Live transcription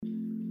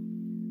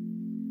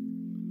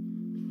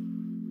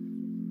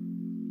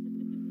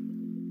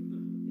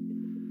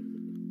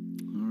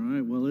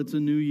it's a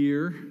new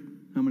year.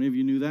 How many of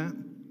you knew that?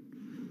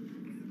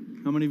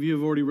 How many of you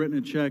have already written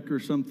a check or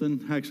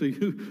something? Actually,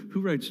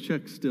 who writes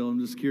checks still? I'm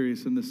just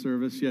curious in this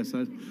service. Yes,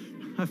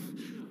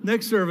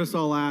 next service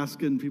I'll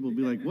ask, and people will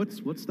be like,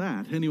 what's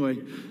that? Anyway,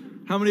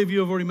 how many of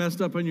you have already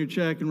messed up on your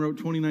check and wrote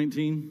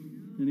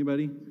 2019?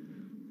 Anybody?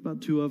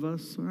 About 2 of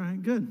us. All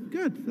right, good.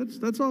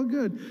 That's all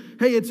good.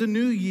 Hey, it's a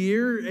new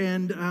year,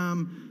 and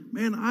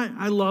man,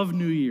 I love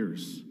New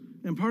Year's.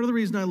 And part of the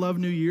reason I love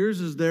New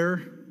Year's is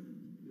they're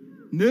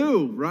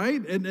new,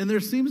 right? And there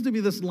seems to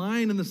be this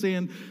line in the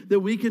sand that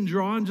we can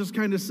draw and just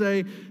kind of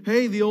say,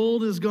 hey, the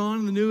old is gone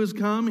and the new has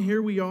come.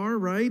 Here we are,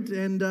 right?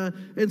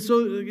 And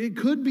so it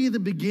could be the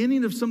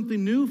beginning of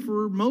something new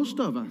for most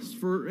of us,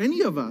 for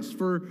any of us,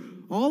 for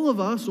all of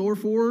us, or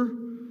for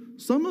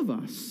some of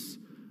us.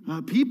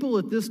 People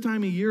at this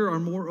time of year are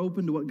more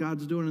open to what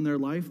God's doing in their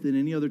life than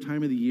any other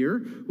time of the year,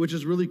 which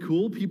is really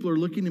cool. People are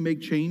looking to make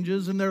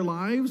changes in their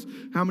lives.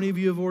 How many of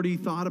you have already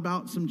thought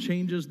about some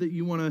changes that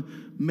you want to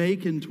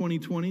make in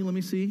 2020? Let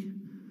me see.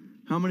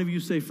 How many of you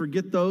say,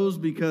 forget those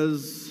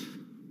because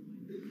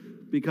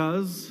a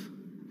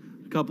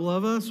couple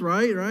of us,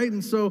 right?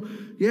 And so,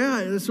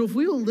 yeah, so if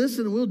we'll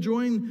listen and we'll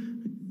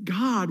join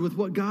God with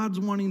what God's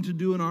wanting to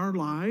do in our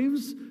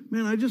lives,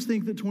 man, I just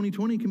think that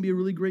 2020 can be a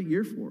really great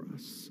year for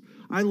us.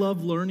 I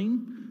love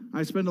learning.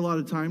 I spend a lot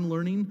of time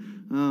learning.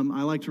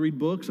 I like to read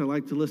books. I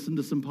like to listen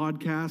to some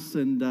podcasts,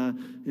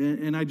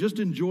 and I just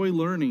enjoy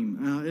learning,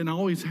 and I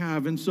always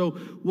have. And so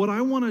what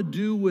I want to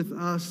do with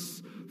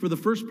us for the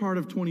first part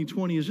of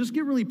 2020 is just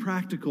get really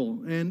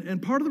practical. And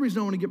part of the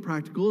reason I want to get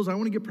practical is I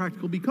want to get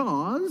practical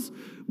because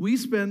we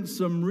spent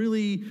some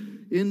really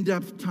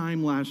in-depth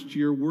time last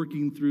year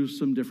working through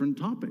some different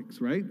topics,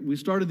 right? We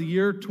started the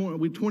year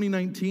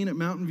 2019 at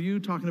Mountain View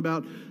talking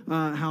about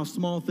how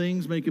small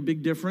things make a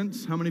big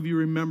difference. How many of you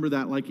remember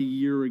that like a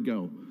year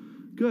ago?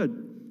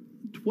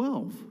 Good.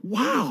 12.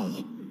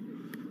 Wow.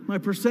 My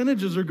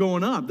percentages are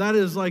going up. That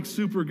is like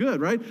super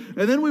good, right?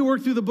 And then we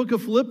worked through the book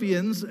of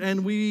Philippians,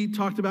 and we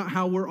talked about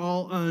how we're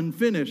all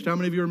unfinished. How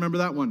many of you remember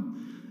that one?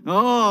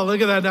 Oh,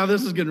 look at that. Now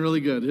this is getting really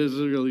good. This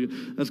is really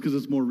good. That's because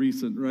it's more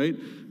recent, right?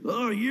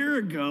 Oh, a year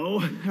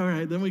ago. All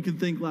right, then we can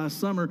think last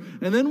summer.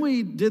 And then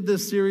we did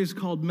this series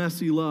called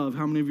Messy Love.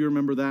 How many of you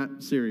remember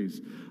that series?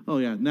 Oh,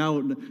 yeah.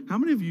 Now, how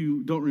many of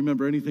you don't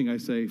remember anything I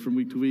say from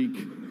week to week?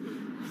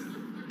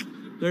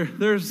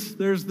 There's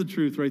the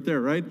truth right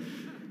there, right?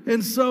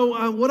 And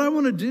so what I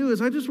want to do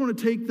is I just want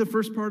to take the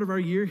first part of our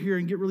year here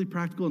and get really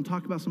practical and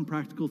talk about some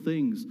practical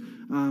things.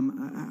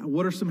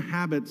 What are some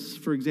habits,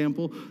 for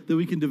example, that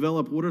we can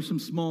develop? What are some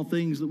small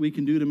things that we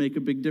can do to make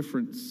a big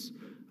difference?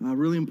 A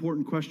really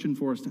important question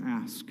for us to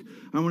ask.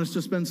 I want us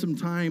to spend some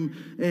time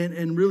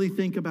and really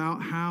think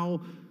about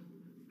how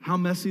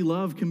messy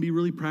love can be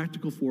really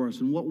practical for us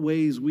and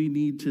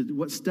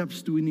what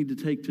steps do we need to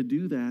take to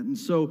do that. And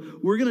so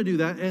we're going to do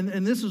that.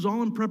 And this is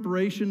all in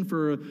preparation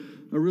for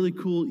a really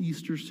cool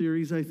Easter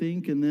series, I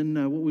think. And then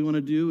what we want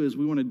to do is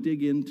we want to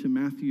dig into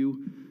Matthew,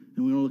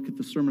 and we want to look at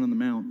the Sermon on the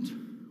Mount.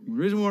 The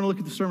reason we want to look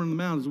at the Sermon on the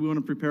Mount is we want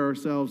to prepare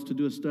ourselves to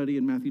do a study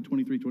in Matthew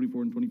 23,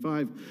 24, and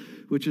 25,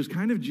 which is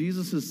kind of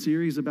Jesus'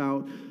 series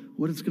about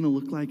what it's going to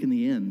look like in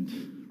the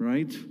end,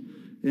 right?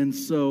 And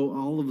so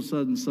all of a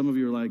sudden, some of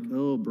you are like,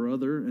 oh,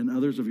 brother, and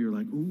others of you are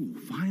like, ooh,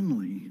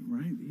 finally,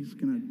 right? He's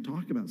going to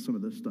talk about some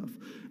of this stuff.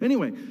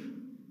 Anyway,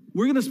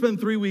 we're going to spend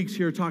 3 weeks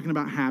here talking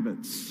about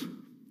habits.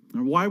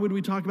 Now, why would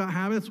we talk about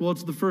habits? Well,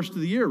 it's the first of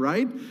the year,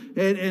 right?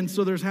 And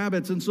so there's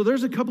habits. And so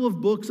there's a couple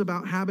of books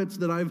about habits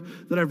that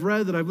I've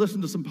read, that I've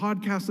listened to some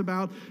podcasts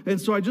about.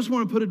 And so I just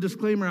want to put a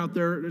disclaimer out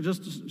there,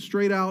 just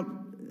straight out.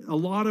 A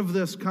lot of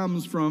this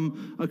comes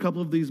from a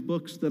couple of these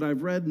books that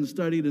I've read and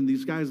studied and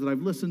these guys that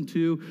I've listened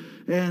to,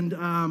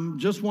 and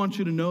just want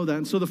you to know that.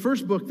 And so the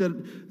first book that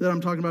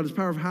I'm talking about is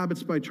Power of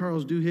Habits by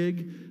Charles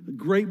Duhigg. A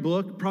great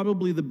book,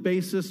 probably the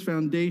basis,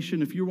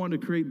 foundation. If you want to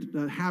create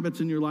habits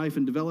in your life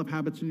and develop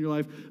habits in your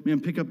life, man,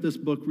 pick up this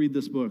book, read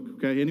this book,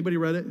 okay? Anybody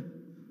read it?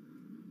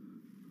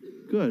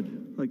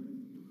 Good, like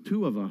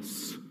 2 of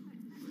us.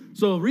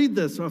 So read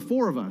this,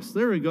 4 of us.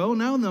 There we go.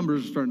 Now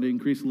numbers are starting to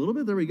increase a little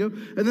bit. There we go.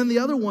 And then the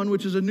other one,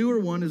 which is a newer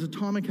one, is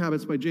Atomic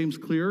Habits by James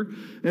Clear.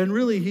 And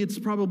really, it's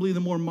probably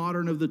the more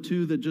modern of the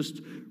 2 that just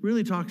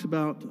really talks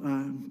about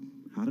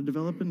how to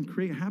develop and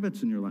create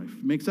habits in your life.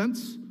 Make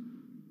sense?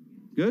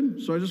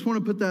 Good? So I just want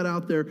to put that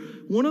out there.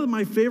 One of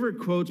my favorite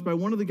quotes by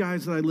one of the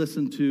guys that I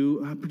listen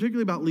to,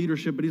 particularly about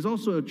leadership, but he's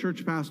also a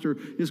church pastor,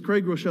 is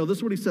Craig Rochelle. This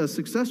is what he says: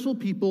 successful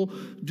people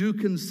do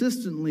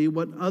consistently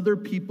what other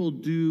people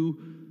do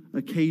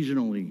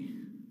occasionally.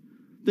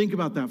 Think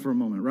about that for a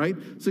moment, right?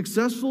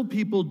 Successful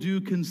people do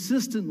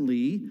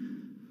consistently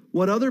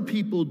what other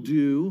people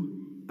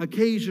do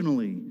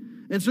occasionally.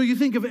 And so you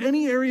think of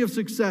any area of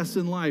success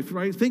in life,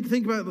 right?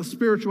 Think about the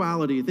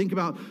spirituality. Think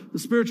about the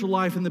spiritual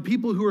life and the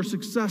people who are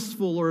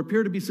successful or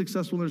appear to be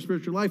successful in their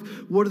spiritual life.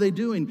 What are they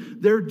doing?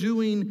 They're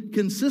doing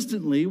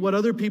consistently what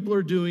other people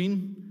are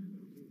doing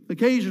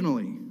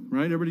occasionally,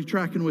 right? Everybody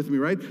tracking with me,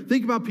 right?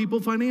 Think about people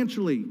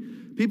financially.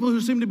 People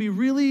who seem to be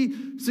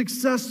really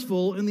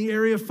successful in the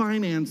area of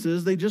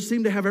finances, they just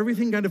seem to have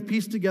everything kind of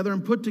pieced together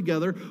and put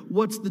together.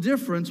 What's the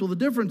difference? Well, the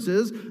difference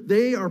is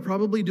they are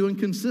probably doing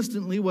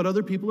consistently what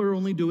other people are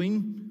only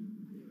doing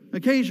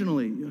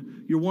occasionally.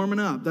 You're warming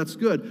up. That's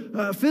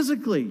good.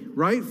 Physically,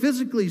 right?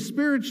 Physically,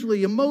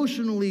 spiritually,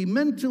 emotionally,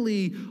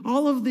 mentally,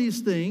 all of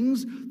these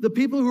things, the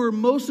people who are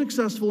most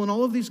successful in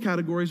all of these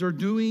categories are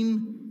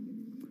doing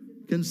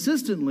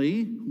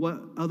consistently what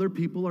other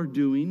people are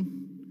doing.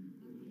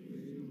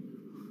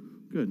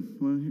 Good.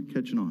 Well, you're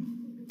catching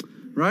on.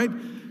 Right?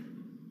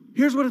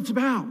 Here's what it's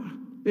about.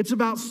 It's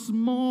about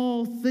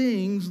small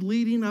things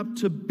leading up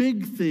to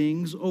big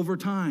things over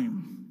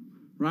time.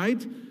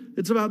 Right?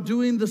 It's about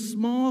doing the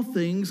small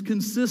things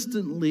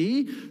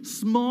consistently,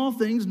 small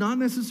things, not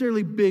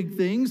necessarily big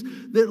things,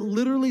 that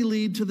literally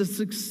lead to the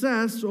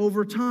success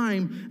over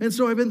time. And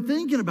so I've been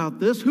thinking about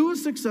this. Who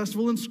is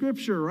successful in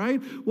Scripture, right?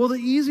 Well, the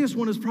easiest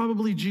one is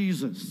probably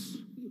Jesus.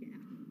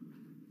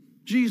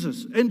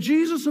 Jesus. And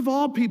Jesus, of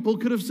all people,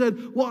 could have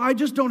said, well, I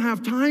just don't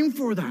have time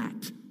for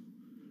that.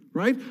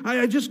 Right?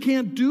 I just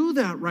can't do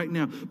that right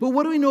now. But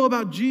what do we know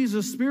about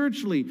Jesus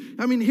spiritually?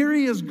 I mean, here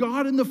he is,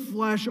 God in the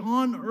flesh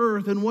on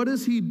earth. And what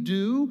does he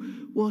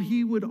do? Well,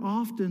 he would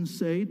often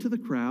say to the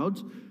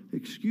crowds,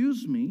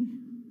 excuse me,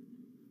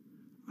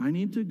 I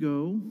need to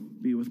go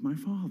be with my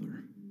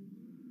Father.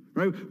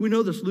 Right? We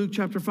know this. Luke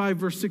chapter 5,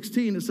 verse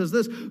 16, it says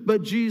this,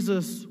 but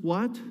Jesus,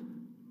 what?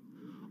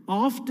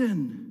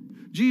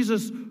 Often.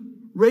 Jesus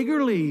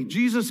regularly,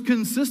 Jesus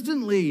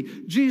consistently,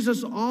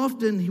 Jesus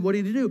often, what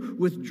did he do?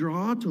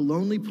 Withdraw to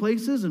lonely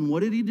places, and what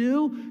did he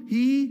do?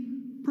 He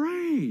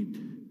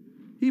prayed.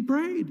 He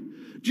prayed.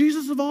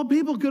 Jesus, of all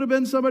people, could have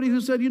been somebody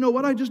who said, you know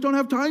what, I just don't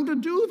have time to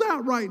do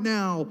that right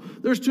now.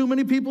 There's too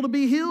many people to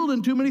be healed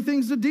and too many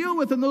things to deal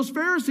with, and those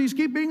Pharisees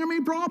keep bringing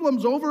me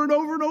problems over and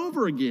over and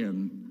over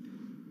again.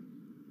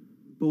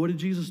 But what did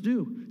Jesus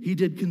do? He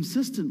did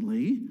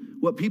consistently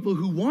what people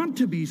who want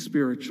to be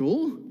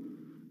spiritual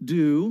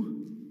do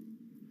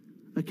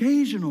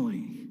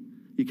occasionally.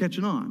 You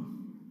catching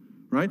on,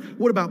 right?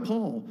 What about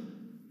Paul?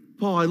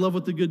 Paul, I love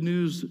what the Good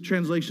News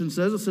translation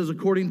says. It says,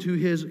 according to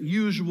his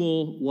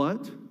usual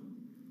what?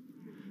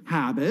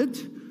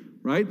 Habit,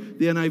 right?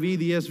 The NIV,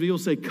 the ESV will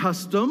say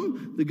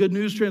custom. The Good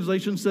News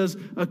translation says,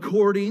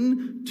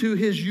 according to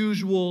his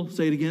usual,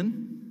 say it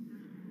again.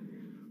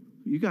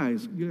 You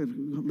guys,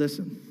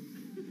 listen.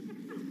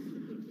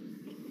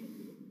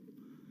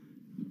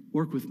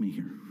 Work with me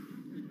here.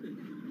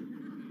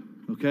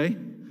 Okay?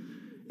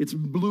 It's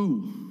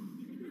blue.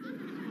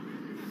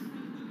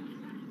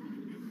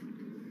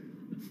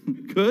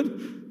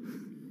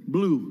 Good?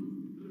 Blue.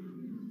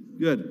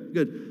 Good,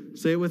 good.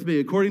 Say it with me.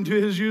 According to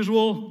his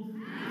usual.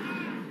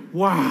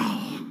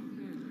 Wow.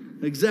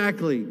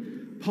 Exactly.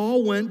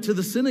 Paul went to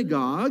the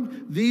synagogue,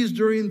 these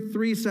during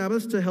 3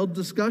 Sabbaths, to hold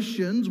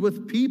discussions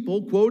with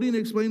people, quoting and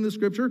explaining the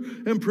scripture,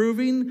 and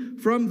proving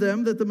from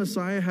them that the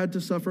Messiah had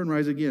to suffer and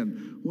rise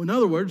again. Well, in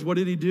other words, what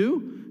did he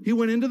do? He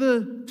went into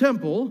the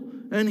temple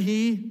and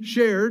he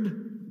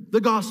shared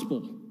the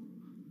gospel.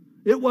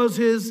 It was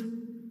his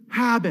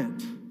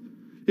habit.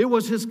 It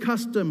was his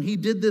custom. He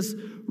did this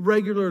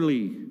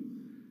regularly.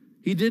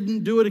 He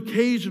didn't do it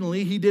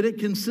occasionally. He did it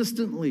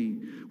consistently,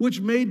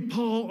 which made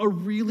Paul a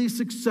really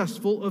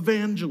successful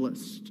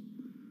evangelist.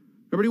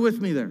 Everybody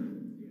with me there?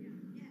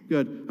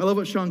 Good. I love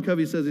what Sean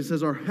Covey says. He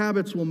says, our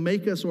habits will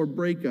make us or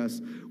break us.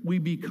 We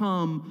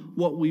become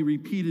what we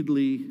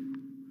repeatedly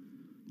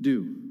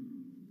do.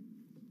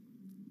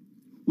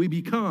 We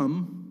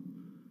become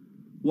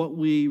what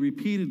we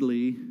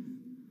repeatedly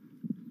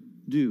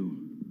do.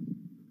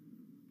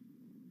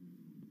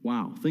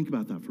 Wow, think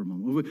about that for a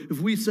moment. If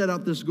we set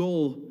out this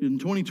goal in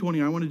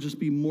 2020, I want to just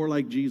be more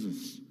like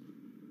Jesus.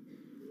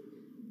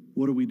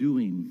 What are we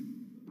doing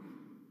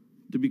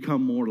to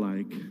become more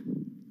like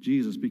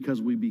Jesus?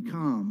 Because we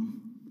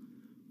become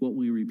what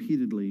we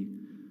repeatedly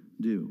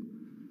do.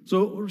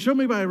 So show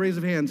me by a raise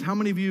of hands, how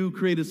many of you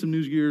created some New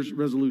Year's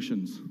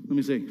resolutions? Let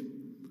me see.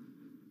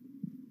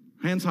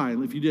 Hands high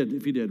if you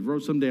did.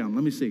 Wrote some down.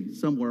 Let me see.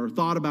 Somewhere. Or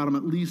thought about them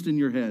at least in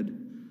your head.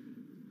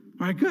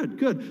 All right,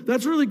 good.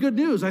 That's really good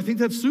news. I think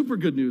that's super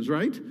good news,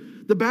 right?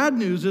 The bad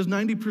news is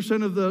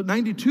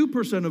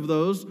 92% of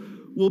those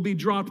will be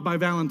dropped by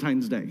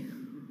Valentine's Day.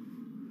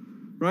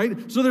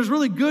 Right? So there's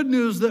really good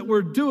news that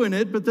we're doing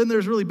it, but then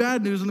there's really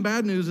bad news, and the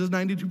bad news is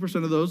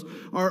 92% of those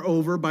are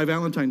over by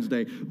Valentine's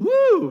Day.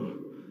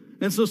 Woo!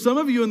 And so some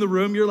of you in the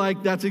room, you're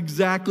like, that's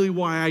exactly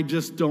why I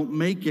just don't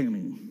make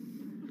any.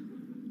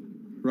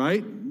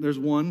 Right? There's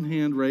one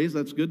hand raised.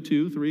 That's good.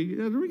 2, 3.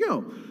 There we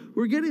go.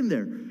 We're getting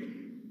there.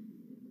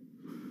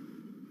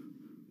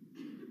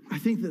 I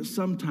think that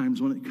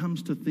sometimes when it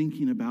comes to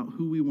thinking about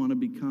who we want to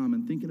become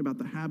and thinking about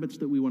the habits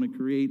that we want to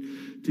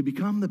create to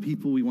become the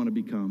people we want to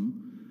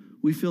become,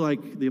 we feel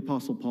like the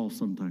Apostle Paul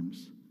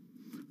sometimes.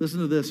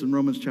 Listen to this in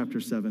Romans chapter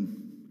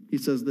 7. He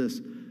says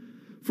this,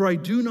 for I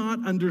do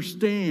not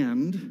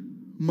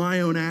understand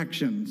my own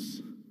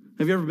actions.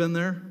 Have you ever been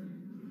there?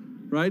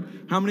 Right?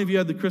 How many of you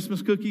had the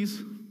Christmas cookies?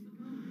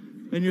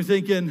 And you're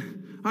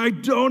thinking, I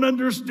don't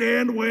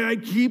understand why I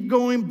keep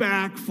going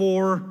back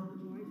for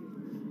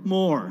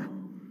more,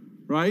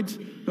 right?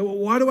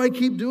 Why do I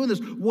keep doing this?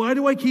 Why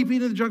do I keep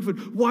eating the junk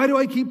food? Why do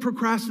I keep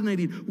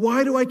procrastinating?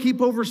 Why do I keep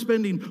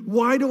overspending?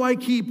 Why do I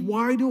keep?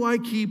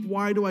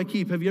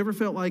 Have you ever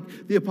felt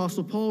like the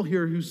Apostle Paul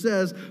here who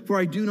says, for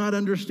I do not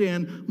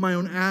understand my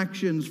own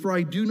actions, for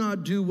I do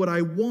not do what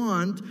I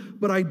want,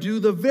 but I do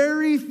the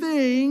very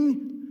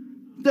thing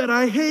that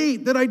I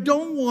hate, that I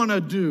don't want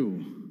to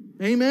do.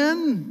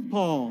 Amen,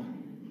 Paul.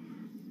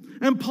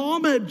 And Paul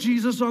met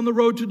Jesus on the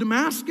road to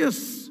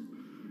Damascus,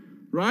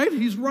 right?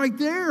 He's right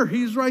there.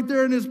 He's right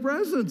there in his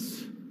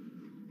presence.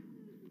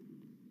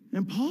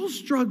 And Paul's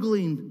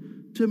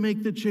struggling to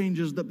make the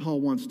changes that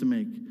Paul wants to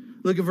make.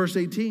 Look at verse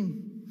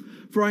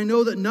 18. For I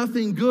know that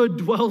nothing good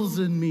dwells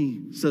in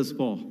me, says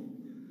Paul.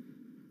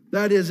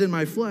 That is, in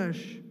my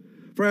flesh.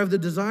 For I have the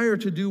desire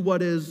to do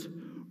what is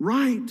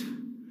right,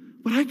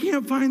 but I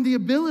can't find the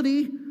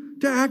ability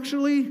to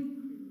actually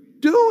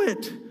do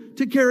it,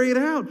 to carry it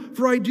out.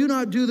 For I do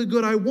not do the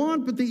good I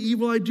want, but the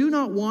evil I do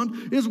not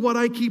want is what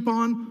I keep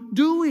on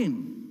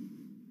doing.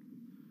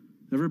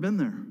 Ever been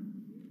there?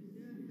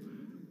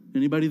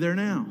 Anybody there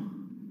now?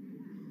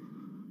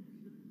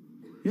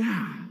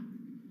 Yeah.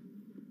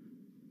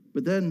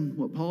 But then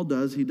what Paul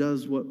does, he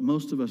does what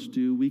most of us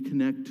do. We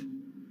connect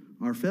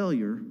our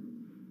failure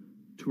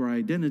to our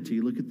identity.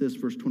 Look at this,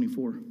 verse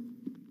 24.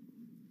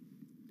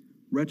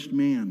 Wretched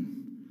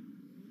man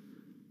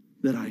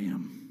that I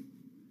am.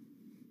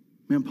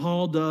 Man,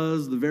 Paul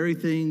does the very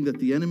thing that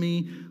the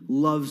enemy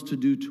loves to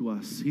do to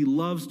us. He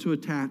loves to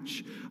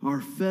attach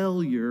our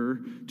failure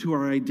to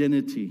our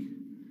identity.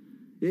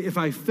 If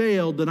I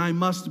failed, then I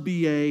must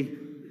be a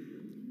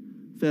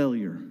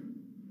failure,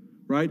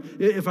 right?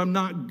 If I'm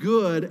not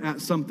good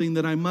at something,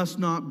 then I must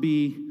not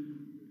be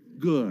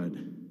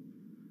good.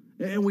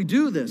 And we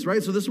do this,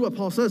 right? So this is what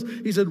Paul says.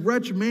 He said,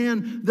 wretched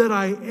man that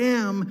I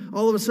am.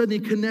 All of a sudden, he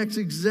connects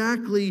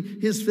exactly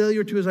his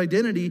failure to his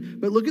identity.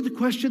 But look at the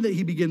question that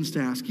he begins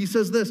to ask. He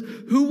says this,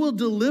 who will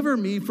deliver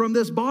me from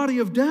this body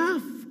of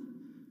death?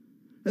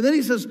 And then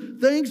he says,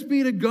 thanks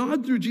be to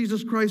God through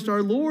Jesus Christ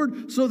our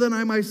Lord. So then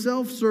I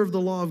myself serve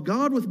the law of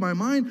God with my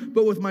mind,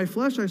 but with my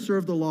flesh I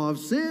serve the law of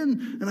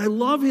sin. And I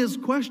love his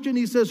question.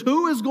 He says,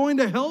 who is going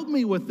to help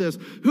me with this?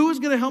 Who is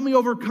going to help me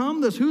overcome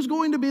this? Who's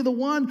going to be the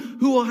one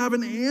who will have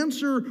an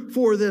answer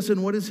for this?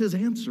 And what is his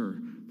answer?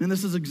 And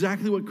this is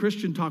exactly what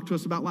Christian talked to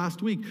us about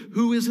last week.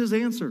 Who is his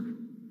answer?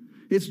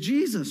 It's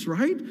Jesus,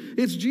 right?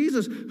 It's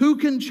Jesus. Who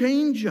can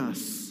change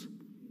us?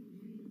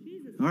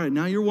 All right,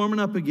 now you're warming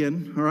up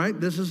again. All right,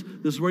 this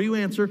is where you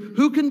answer.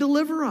 Who can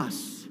deliver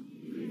us?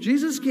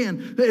 Jesus can.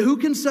 Who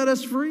can set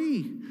us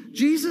free?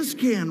 Jesus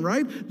can,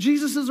 right?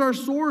 Jesus is our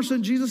source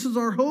and Jesus is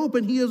our hope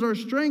and he is our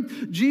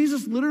strength.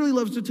 Jesus literally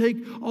loves to take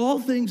all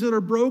things that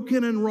are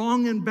broken and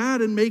wrong and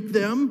bad and make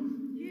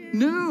them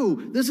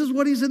new. This is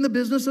what he's in the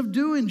business of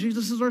doing.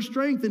 Jesus is our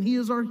strength and he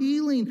is our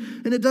healing.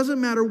 And it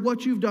doesn't matter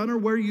what you've done or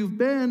where you've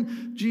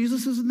been.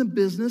 Jesus is in the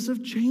business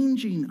of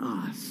changing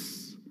us.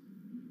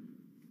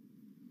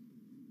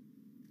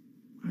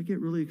 I get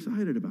really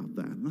excited about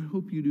that, and I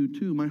hope you do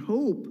too. My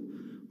hope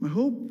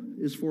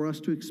is for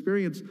us to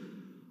experience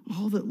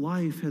all that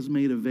life has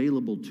made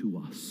available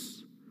to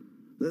us.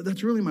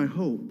 That's really my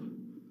hope,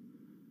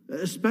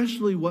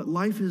 especially what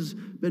life has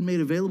been made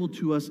available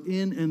to us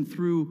in and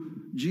through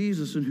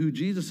Jesus and who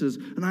Jesus is.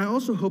 And I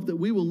also hope that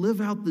we will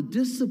live out the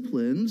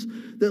disciplines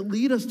that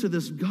lead us to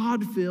this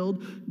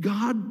God-filled,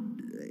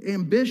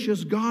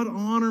 God-ambitious,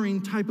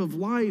 God-honoring type of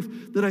life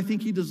that I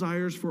think he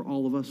desires for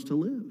all of us to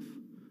live.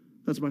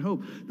 That's my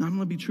hope. Now, I'm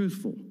going to be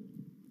truthful.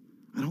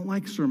 I don't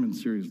like sermon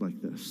series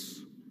like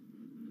this.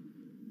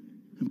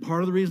 And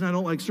part of the reason I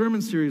don't like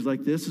sermon series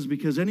like this is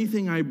because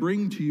anything I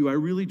bring to you, I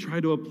really try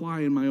to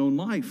apply in my own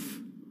life.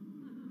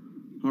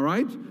 All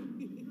right?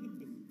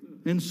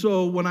 And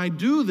so when I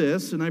do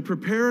this and I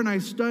prepare and I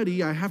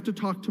study, I have to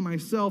talk to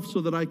myself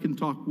so that I can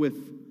talk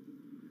with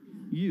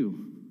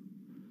you.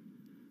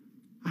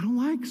 I don't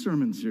like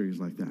sermon series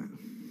like that.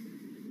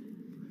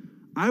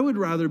 I would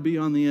rather be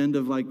on the end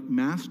of like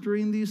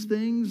mastering these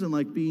things and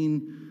like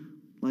being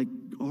like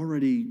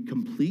already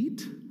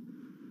complete.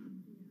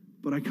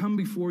 But I come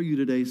before you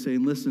today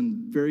saying,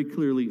 listen, very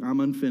clearly, I'm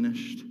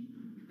unfinished,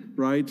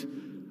 right?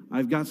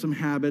 I've got some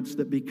habits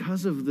that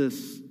because of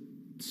this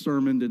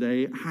sermon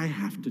today, I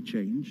have to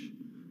change.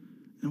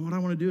 And what I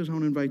want to do is I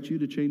want to invite you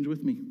to change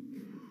with me.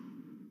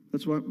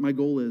 That's what my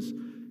goal is.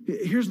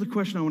 Here's the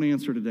question I want to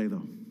answer today,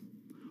 though.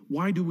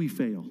 Why do we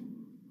fail?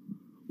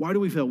 Why do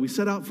we fail? We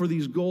set out for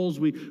these goals.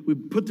 We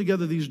put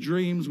together these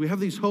dreams. We have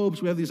these hopes.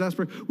 We have these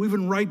aspirations. We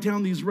even write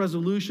down these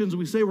resolutions.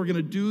 We say we're going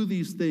to do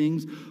these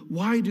things.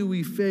 Why do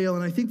we fail?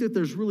 And I think that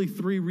there's really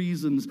three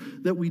reasons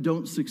that we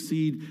don't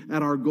succeed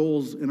at our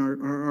goals and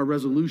our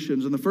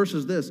resolutions. And the first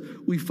is this.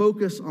 We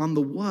focus on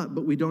the what,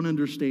 but we don't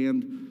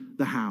understand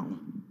the how.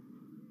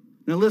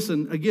 Now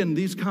listen, again,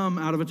 these come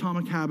out of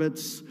Atomic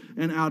Habits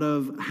and out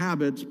of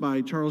Habits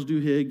by Charles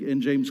Duhigg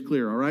and James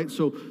Clear, all right?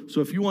 So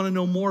if you want to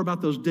know more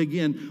about those, dig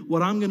in.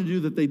 What I'm going to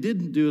do that they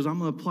didn't do is I'm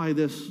going to apply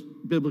this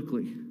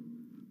biblically.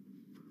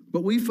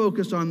 But we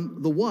focus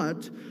on the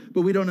what,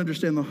 but we don't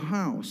understand the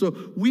how.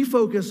 So we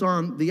focus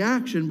on the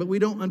action, but we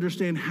don't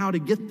understand how to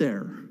get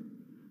there.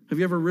 Have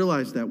you ever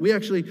realized that? We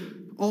actually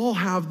all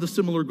have the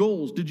similar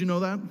goals. Did you know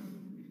that?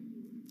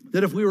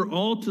 That if we were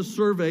all to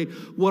survey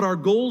what our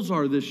goals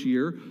are this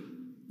year,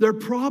 they're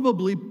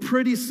probably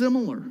pretty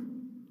similar.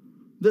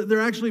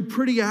 They're actually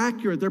pretty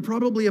accurate. They're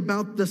probably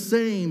about the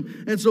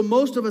same. And so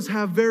most of us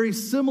have very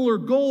similar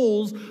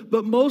goals,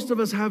 but most of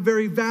us have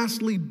very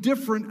vastly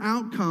different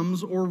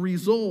outcomes or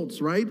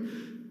results, right?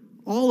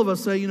 All of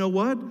us say, you know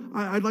what?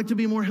 I'd like to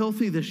be more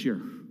healthy this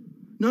year.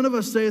 None of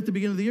us say at the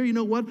beginning of the year, you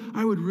know what?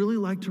 I would really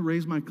like to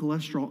raise my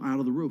cholesterol out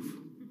of the roof.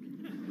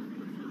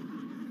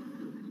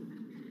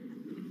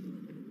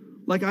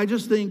 Like, I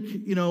just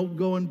think,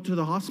 going to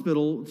the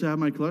hospital to have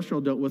my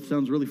cholesterol dealt with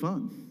sounds really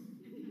fun.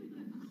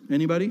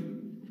 Anybody?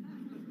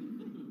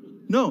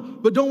 No,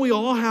 but don't we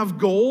all have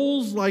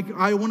goals? Like,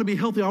 I want to be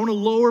healthy. I want to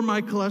lower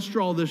my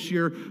cholesterol this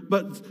year.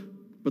 But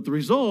the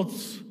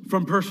results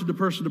from person to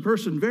person to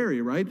person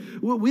vary, right?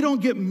 We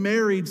don't get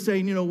married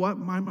saying, you know what,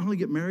 I'm going to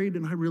get married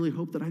and I really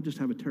hope that I just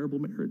have a terrible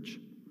marriage.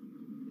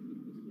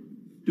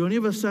 Do any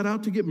of us set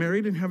out to get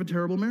married and have a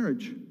terrible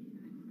marriage?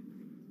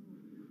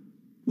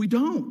 We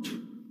don't.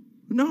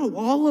 No,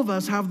 all of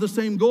us have the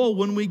same goal.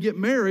 When we get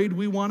married,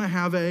 we want to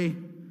have a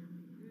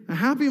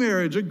happy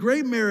marriage, a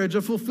great marriage,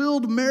 a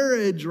fulfilled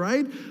marriage,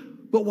 right?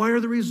 But why are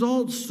the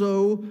results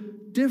so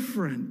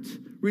different?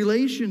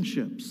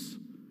 Relationships.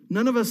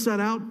 None of us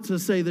set out to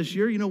say this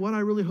year, you know what, I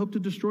really hope to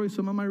destroy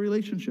some of my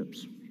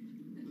relationships.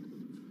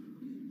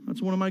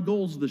 That's one of my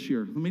goals this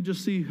year. Let me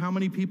just see how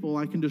many people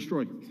I can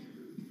destroy.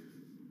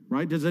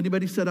 Right? Does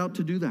anybody set out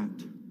to do that?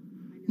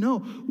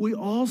 No, we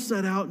all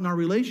set out in our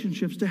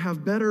relationships to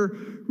have better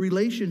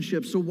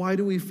relationships. So why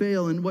do we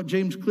fail? And what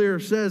James Clear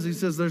says, he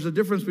says there's a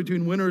difference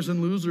between winners and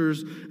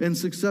losers and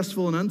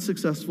successful and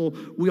unsuccessful.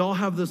 We all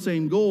have the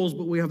same goals,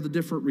 but we have the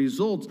different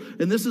results.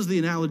 And this is the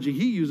analogy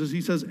he uses.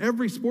 He says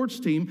every sports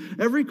team,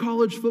 every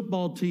college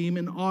football team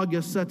in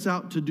August sets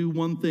out to do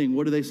one thing.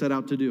 What do they set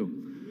out to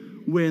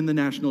do? Win the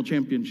national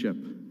championship.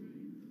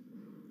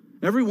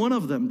 Every one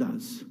of them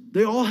does.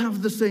 They all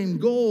have the same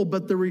goal,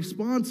 but the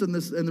response and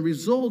the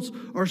results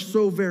are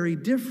so very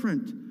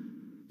different.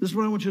 This is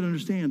what I want you to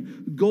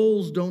understand.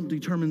 Goals don't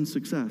determine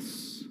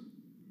success.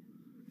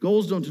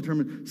 Goals don't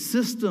determine.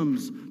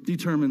 Systems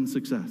determine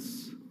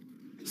success.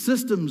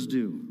 Systems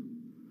do.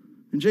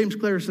 And James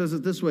Clear says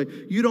it this way: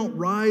 you don't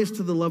rise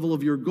to the level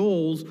of your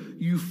goals,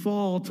 you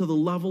fall to the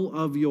level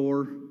of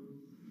your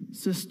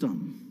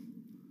system.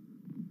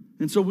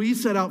 And so we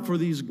set out for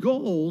these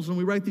goals, and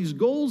we write these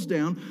goals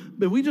down,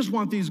 but we just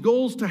want these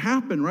goals to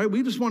happen, right?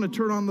 We just want to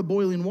turn on the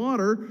boiling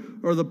water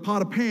or the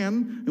pot of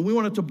pan, and we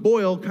want it to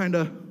boil kind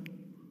of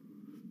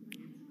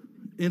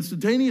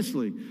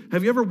instantaneously.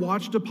 Have you ever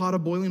watched a pot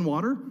of boiling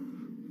water?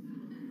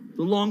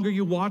 The longer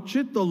you watch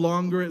it, the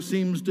longer it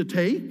seems to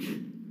take.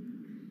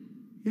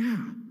 Yeah.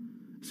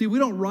 See, we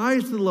don't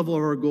rise to the level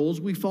of our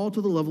goals, we fall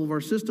to the level of our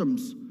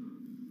systems.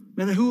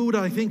 Man, who would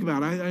I think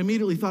about? I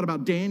immediately thought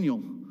about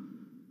Daniel.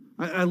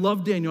 I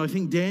love Daniel. I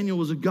think Daniel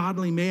was a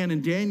godly man,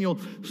 and Daniel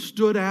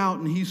stood out,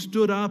 and he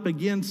stood up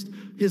against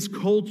his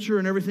culture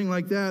and everything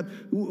like that.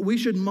 We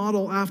should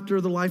model after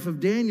the life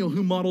of Daniel,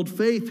 who modeled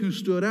faith, who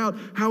stood out.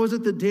 How is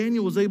it that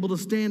Daniel was able to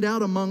stand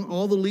out among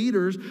all the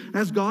leaders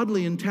as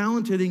godly and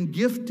talented and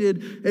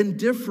gifted and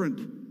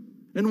different?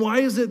 And why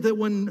is it that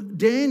when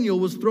Daniel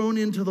was thrown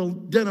into the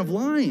den of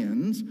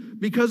lions,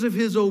 because of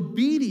his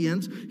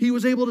obedience, he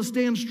was able to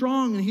stand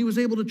strong, and he was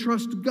able to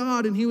trust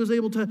God, and he was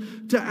able to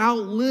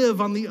outlive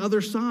on the other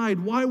side?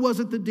 Why was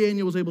it that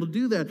Daniel was able to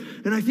do that?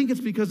 And I think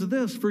it's because of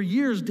this. For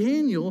years,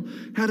 Daniel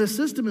had a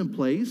system in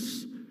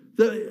place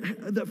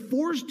that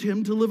forced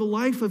him to live a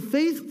life of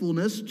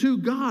faithfulness to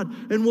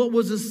God. And what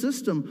was his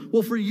system?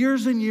 Well, for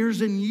years and years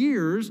and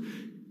years,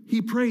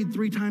 he prayed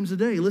 3 times a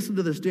day. Listen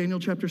to this, Daniel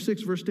chapter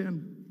 6, verse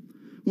 10.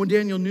 When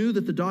Daniel knew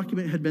that the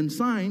document had been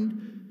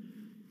signed,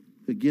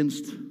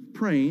 against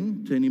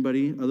praying to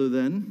anybody other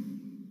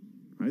than,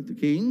 right, the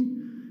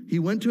king, he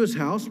went to his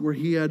house where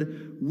he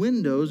had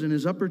windows in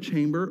his upper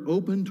chamber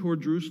open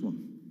toward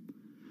Jerusalem.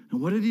 And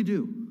what did he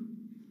do?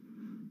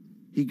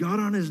 He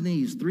got on his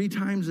knees 3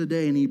 times a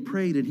day, and he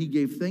prayed, and he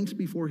gave thanks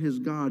before his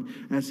God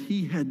as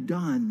he had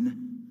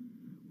done,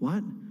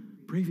 what?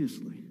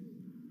 Previously.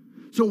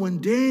 So when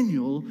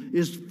Daniel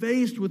is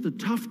faced with a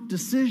tough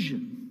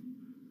decision,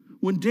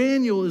 when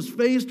Daniel is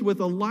faced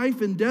with a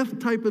life and death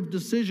type of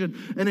decision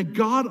and a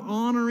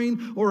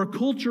God-honoring or a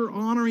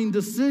culture-honoring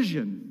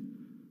decision,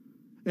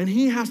 and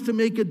he has to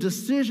make a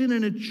decision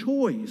and a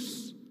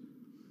choice,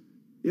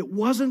 it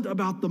wasn't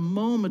about the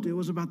moment, it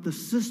was about the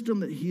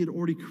system that he had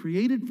already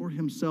created for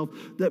himself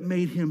that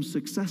made him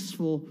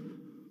successful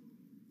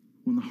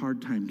when the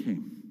hard time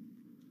came.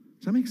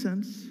 Does that make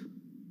sense?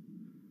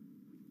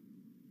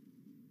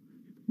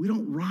 We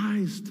don't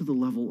rise to the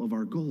level of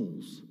our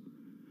goals.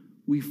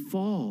 We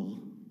fall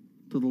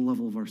to the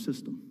level of our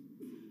system.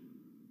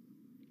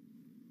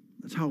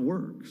 That's how it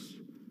works.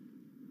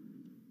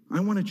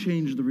 I want to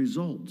change the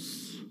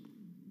results.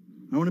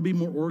 I want to be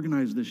more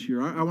organized this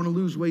year. I want to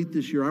lose weight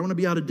this year. I want to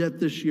be out of debt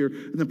this year.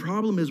 And the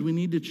problem is we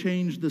need to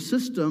change the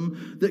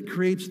system that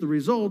creates the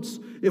results.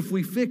 If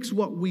we fix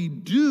what we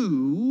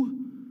do,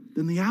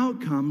 then the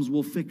outcomes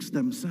will fix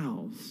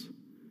themselves.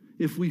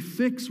 If we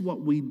fix what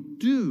we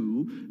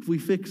do, if we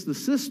fix the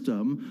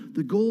system,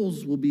 the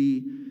goals will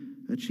be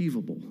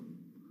achievable.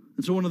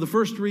 And so one of the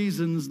first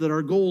reasons that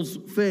our goals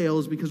fail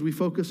is because we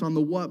focus on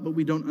the what, but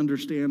we don't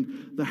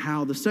understand the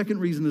how. The second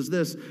reason is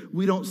this: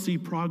 we don't see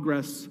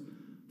progress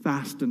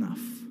fast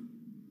enough,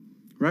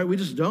 right? We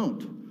just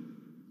don't.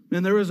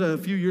 And there was a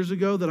few years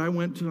ago that I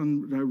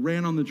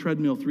ran on the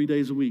treadmill 3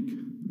 days a week.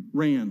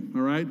 Ran,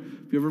 all right?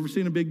 If you've ever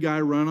seen a big guy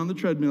run on the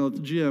treadmill at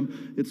the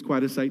gym, it's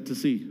quite a sight to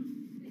see.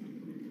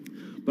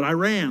 But I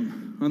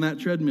ran on that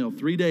treadmill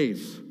 3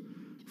 days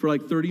for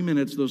like 30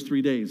 minutes those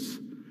 3 days.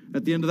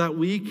 At the end of that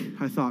week,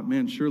 I thought,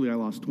 man, surely I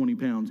lost 20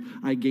 pounds.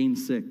 I gained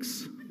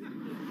 6.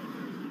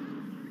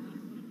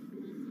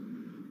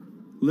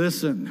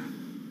 Listen,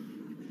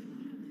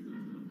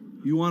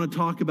 you want to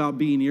talk about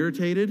being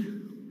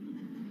irritated?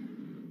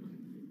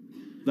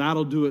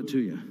 That'll do it to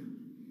you.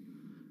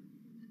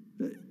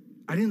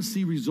 I didn't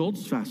see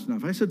results fast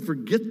enough. I said,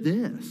 forget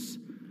this.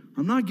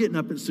 I'm not getting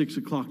up at 6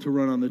 o'clock to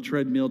run on the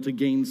treadmill to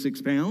gain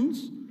 6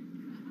 pounds.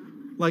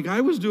 Like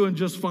I was doing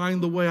just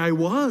fine the way I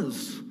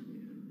was.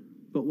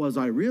 But was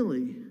I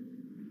really?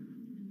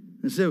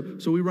 And so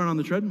we run on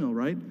the treadmill,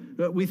 right?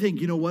 We think,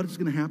 you know what, it's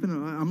going to happen?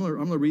 I'm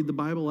going to read the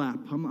Bible app.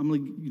 I'm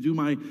going to do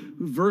my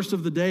verse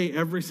of the day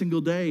every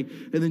single day.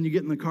 And then you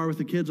get in the car with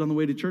the kids on the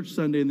way to church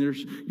Sunday, and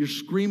you're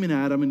screaming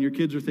at them, and your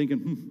kids are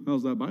thinking,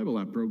 how's that Bible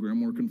app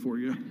program working for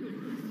you?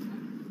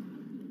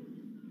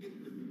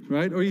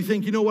 Right? Or you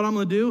think, you know what I'm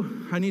going to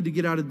do? I need to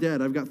get out of debt.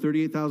 I've got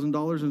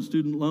 $38,000 in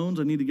student loans.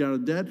 I need to get out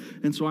of debt.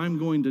 And so I'm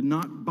going to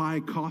not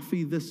buy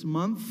coffee this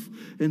month.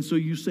 And so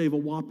you save a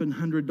whopping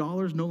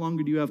 $100. No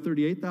longer do you have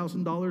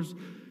 $38,000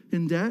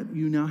 in debt.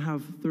 You now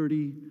have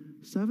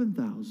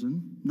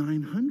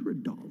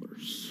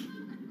 $37,900.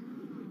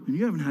 And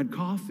you haven't had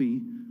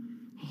coffee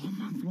all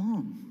month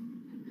long.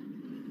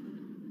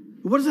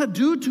 What does that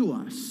do to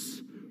us?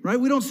 Right?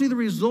 We don't see the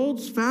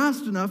results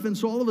fast enough, and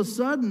so all of a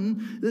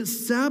sudden, it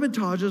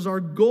sabotages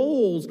our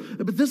goals.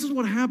 But this is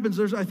what happens.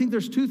 I think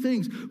there's two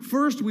things.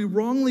 First, we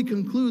wrongly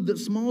conclude that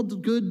small,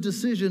 good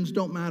decisions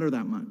don't matter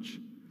that much.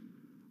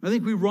 I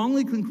think we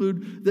wrongly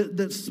conclude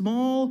that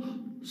small,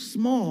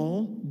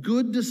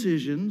 good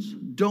decisions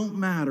don't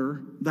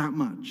matter that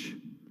much.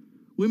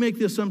 We make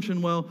the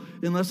assumption, well,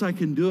 unless I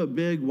can do it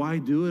big, why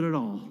do it at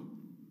all?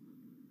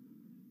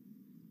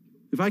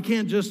 If I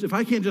can't just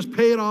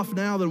pay it off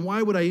now, then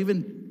why would I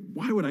even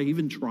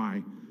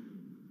try?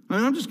 I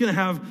mean, I'm just going to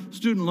have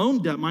student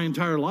loan debt my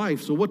entire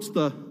life, so what's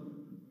the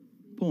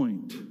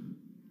point?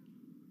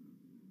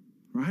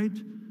 Right?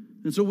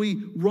 And so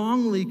we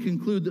wrongly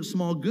conclude that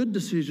small good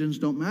decisions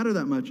don't matter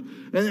that much.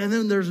 And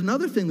then there's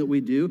another thing that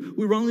we do.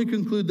 We wrongly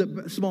conclude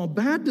that small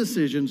bad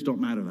decisions don't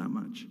matter that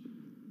much.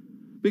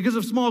 Because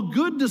if small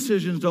good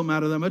decisions don't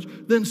matter that much,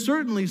 then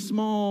certainly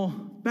small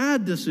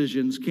bad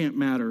decisions can't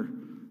matter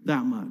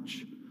that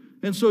much.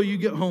 And so you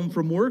get home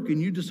from work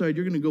and you decide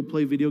you're going to go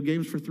play video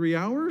games for 3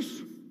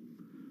 hours.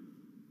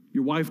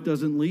 Your wife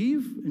doesn't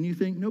leave, and you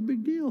think, no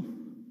big deal.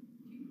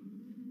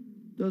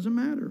 Doesn't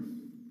matter.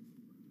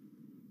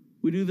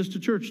 We do this to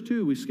church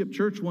too. We skip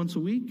church once a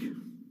week,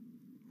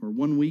 or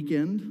one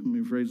weekend, let me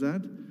rephrase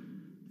that.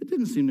 It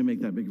didn't seem to make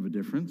that big of a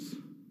difference.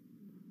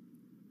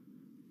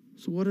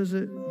 So what does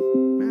it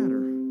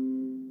matter?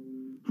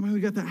 I mean, we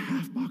got that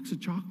half box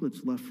of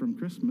chocolates left from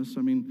Christmas.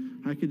 I mean,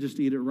 I could just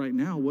eat it right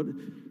now.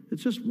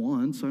 It's just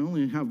once. I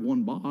only have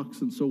one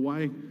box, and so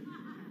why?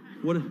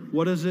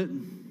 What does it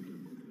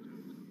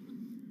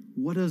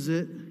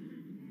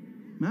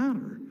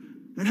matter?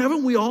 And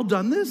haven't we all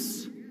done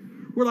this?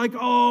 We're like,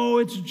 oh,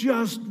 it's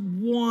just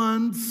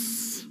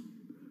once.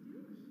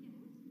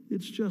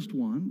 It's just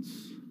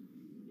once.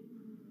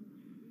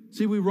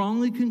 See, we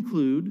wrongly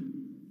conclude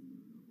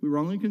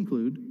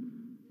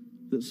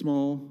that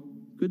small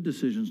good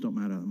decisions don't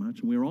matter that much.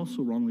 And we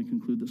also wrongly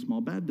conclude that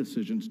small bad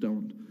decisions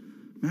don't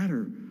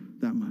matter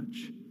that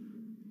much.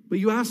 But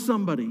you ask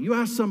somebody,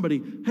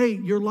 hey,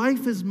 your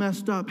life is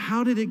messed up.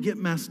 How did it get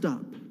messed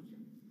up?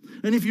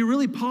 And if you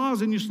really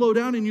pause and you slow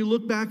down and you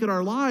look back at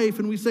our life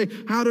and we say,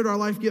 how did our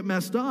life get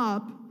messed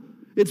up?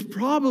 It's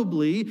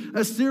probably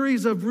a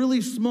series of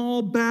really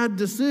small bad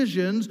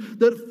decisions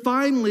that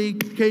finally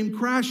came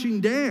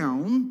crashing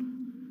down.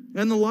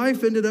 And the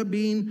life ended up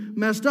being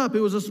messed up.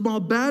 It was a small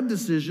bad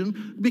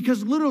decision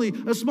because literally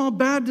a small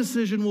bad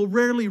decision will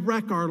rarely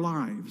wreck our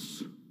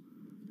lives.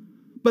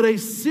 But a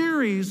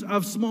series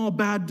of small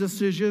bad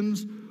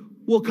decisions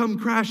will come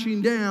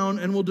crashing down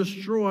and will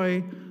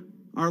destroy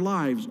our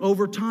lives.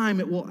 Over time,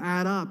 it will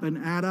add up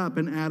and add up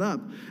and add up.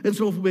 And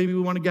so maybe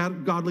we want a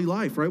godly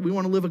life, right? We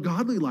want to live a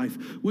godly life.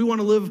 We want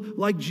to live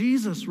like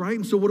Jesus, right?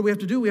 And so what do we have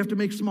to do? We have to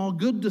make small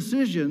good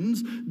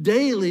decisions,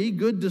 daily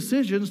good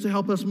decisions to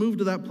help us move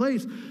to that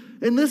place.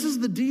 And this is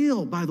the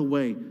deal, by the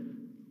way.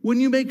 When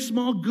you make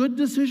small good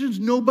decisions,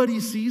 nobody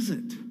sees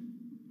it.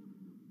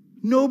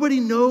 Nobody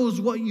knows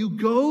what you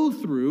go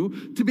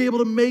through to be able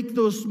to make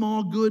those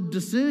small, good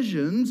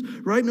decisions,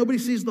 right? Nobody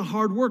sees the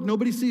hard work.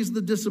 Nobody sees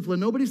the discipline.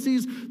 Nobody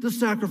sees the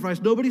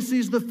sacrifice. Nobody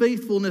sees the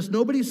faithfulness.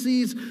 Nobody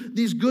sees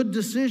these good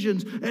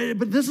decisions.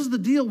 But this is the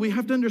deal. We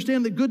have to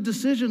understand that good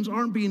decisions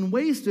aren't being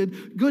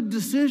wasted. Good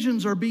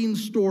decisions are being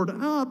stored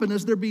up. And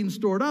as they're being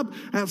stored up,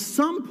 at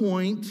some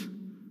point,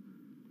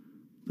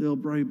 they'll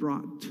be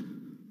brought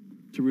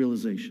to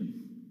realization.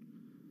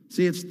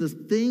 See, it's the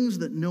things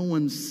that no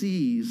one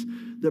sees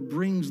that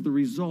brings the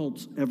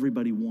results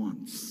everybody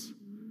wants.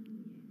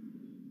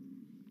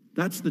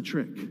 That's the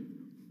trick.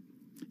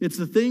 It's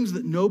the things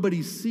that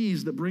nobody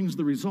sees that brings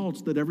the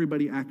results that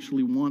everybody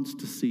actually wants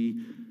to see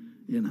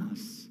in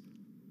us.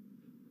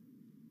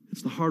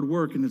 It's the hard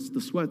work and it's the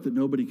sweat that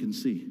nobody can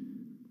see.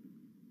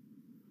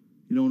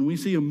 You know, when we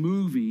see a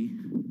movie,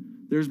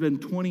 there's been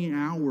 20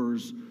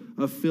 hours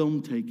of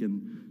film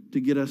taken to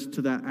get us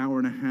to that hour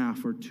and a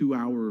half or 2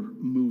 hour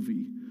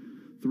movie.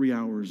 3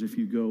 hours if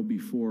you go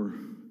before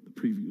the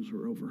previews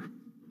are over.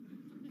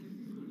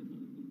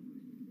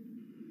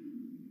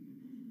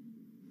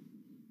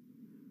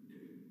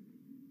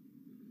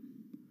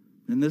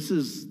 And this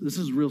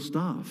is real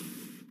stuff.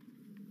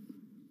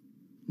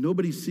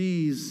 Nobody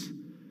sees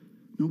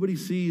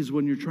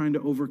when you're trying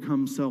to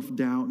overcome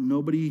self-doubt.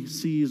 Nobody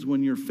sees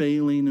when you're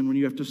failing and when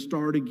you have to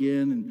start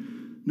again.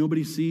 And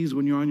nobody sees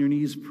when you're on your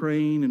knees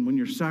praying and when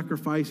you're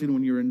sacrificing,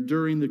 when you're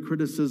enduring the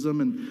criticism.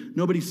 And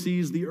nobody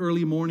sees the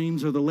early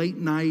mornings or the late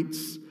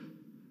nights,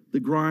 the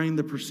grind,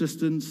 the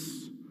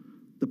persistence,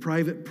 the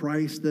private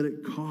price that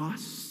it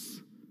costs,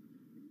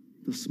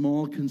 the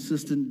small,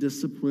 consistent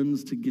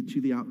disciplines to get you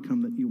the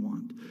outcome that you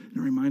want. And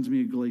it reminds me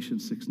of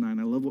Galatians 6:9.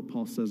 I love what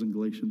Paul says in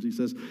Galatians. He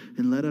says,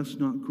 "And let us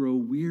not grow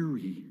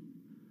weary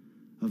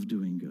of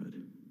doing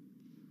good."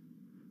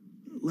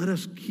 Let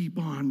us keep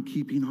on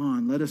keeping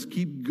on. Let us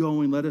keep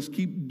going. Let us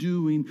keep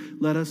doing.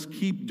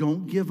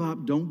 Don't give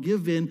up. Don't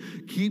give in.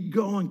 Keep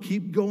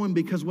going,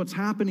 because what's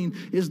happening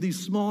is these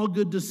small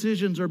good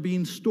decisions are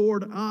being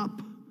stored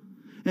up.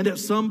 And at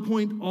some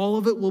point, all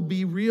of it will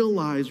be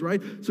realized,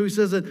 right? So he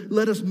says that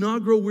let us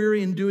not grow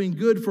weary in doing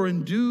good, for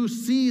in due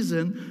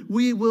season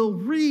we will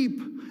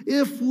reap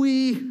if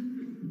we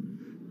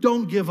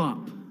don't give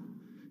up.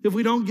 If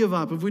we don't give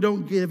up, if we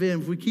don't give in,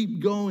 if we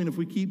keep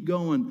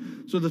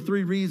going. So the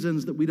 3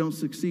 reasons that we don't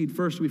succeed.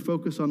 First, we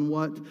focus on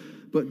what,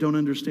 but don't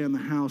understand the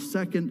how.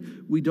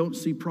 Second, we don't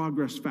see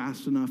progress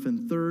fast enough.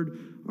 And third,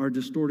 our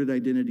distorted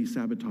identity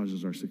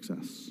sabotages our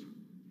success.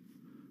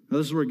 Now,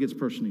 this is where it gets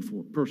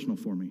personal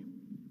for me.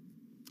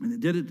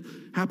 And it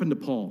happened to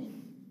Paul.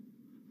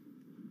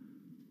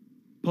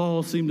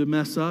 Paul seemed to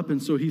mess up,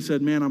 and so he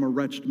said, "Man, I'm a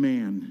wretched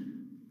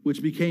man,"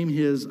 which became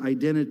his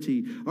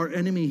identity. Our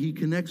enemy, he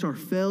connects our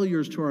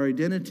failures to our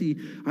identity.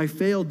 I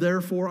failed,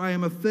 therefore I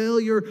am a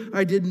failure.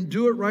 I didn't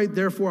do it right,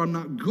 therefore I'm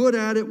not good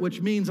at it,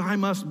 which means I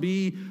must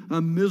be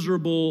a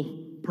miserable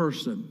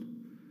person.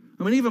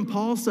 I mean, even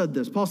Paul said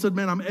this. Paul said,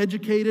 "Man, I'm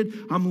educated,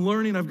 I'm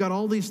learning, I've got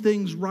all these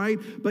things right,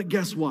 but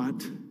guess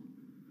what?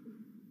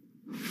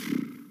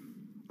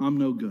 I'm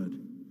no good.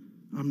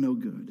 I'm no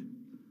good."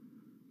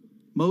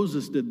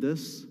 Moses did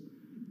this.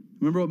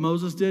 Remember what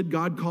Moses did?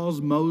 God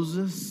calls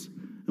Moses.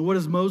 And what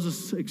is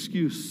Moses'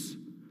 excuse?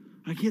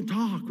 I can't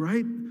talk,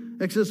 right?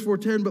 Exodus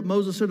 4:10, but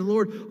Moses said to the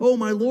Lord, "Oh,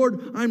 my Lord,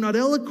 I'm not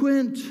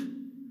eloquent.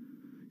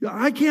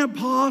 I can't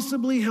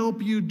possibly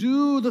help you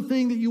do the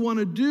thing that you want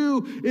to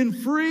do in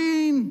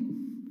freeing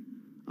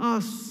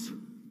us,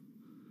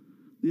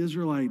 the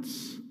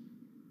Israelites,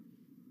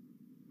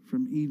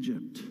 from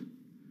Egypt,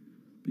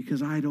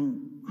 because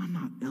I'm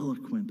not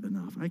eloquent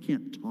enough. I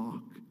can't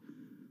talk."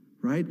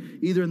 Right?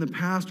 "Either in the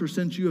past or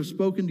since you have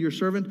spoken to your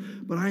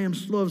servant, but I am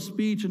slow of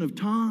speech and of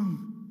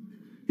tongue."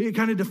 It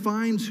kind of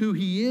defines who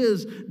he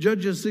is.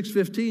 Judges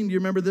 6:15, do you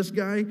remember this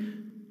guy?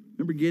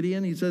 Remember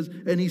Gideon? He says,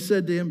 and he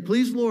said to him,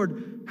 "Please,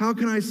 Lord, how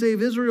can I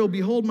save Israel?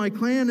 Behold, my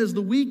clan is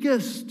the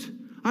weakest.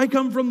 I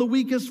come from the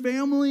weakest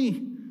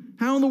family.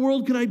 How in the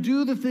world can I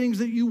do the things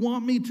that you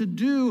want me to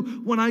do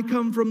when I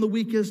come from the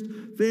weakest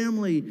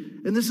family?"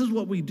 And this is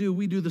what we do.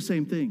 We do the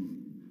same thing.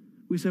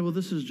 We say, "Well,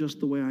 this is just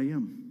the way I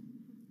am.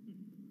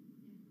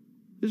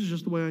 This is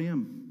just the way I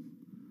am.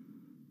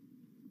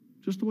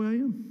 Just the way I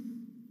am."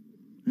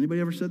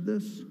 Anybody ever said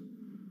this?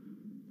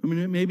 I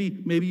mean,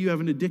 maybe you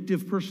have an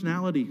addictive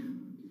personality.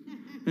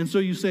 And so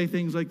you say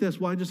things like this,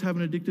 "Well, I just have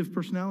an addictive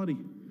personality,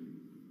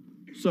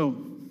 so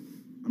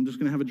I'm just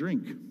going to have a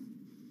drink."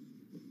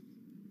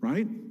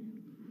 Right?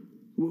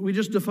 We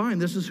just define,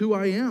 this is who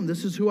I am.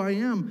 This is who I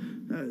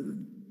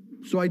am.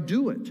 So I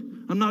do it.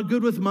 I'm not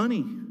good with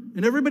money.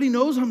 And everybody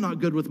knows I'm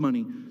not good with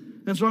money.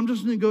 And so I'm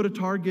just going to go to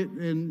Target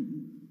and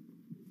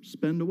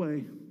spend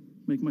away,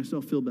 make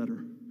myself feel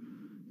better,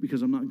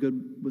 because I'm not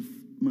good with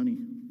money.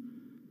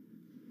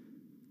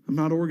 I'm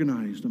not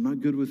organized. I'm not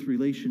good with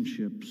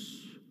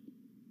relationships.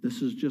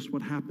 This is just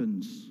what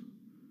happens.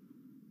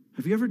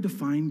 Have you ever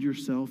defined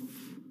yourself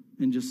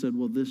and just said,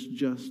 "Well, this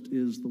just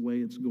is the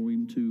way it's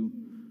going to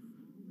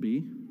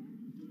be.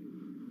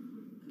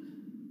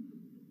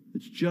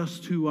 It's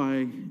just who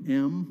I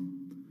am"?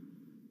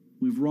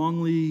 We've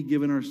wrongly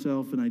given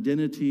ourselves an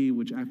identity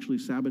which actually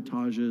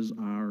sabotages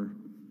our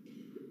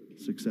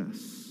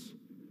success.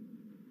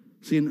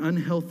 See, an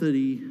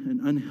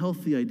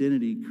unhealthy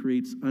identity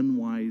creates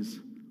unwise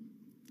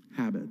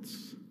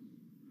habits.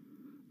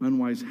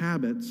 Unwise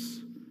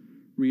habits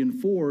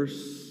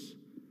reinforce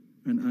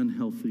an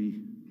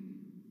unhealthy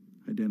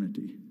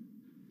identity.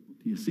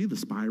 Do you see the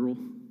spiral?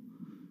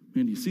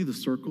 Man, do you see the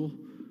circle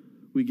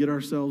we get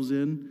ourselves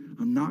in?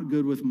 I'm not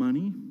good with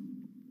money,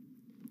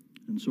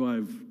 and so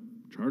I've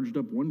charged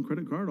up one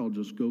credit card. I'll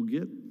just go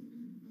get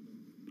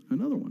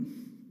another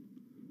one.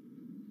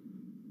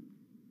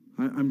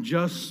 I'm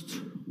just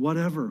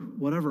whatever.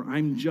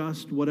 I'm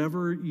just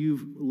whatever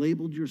you've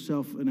labeled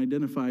yourself and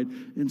identified,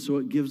 and so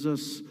it gives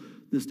us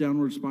this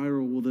downward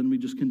spiral. Well, then we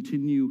just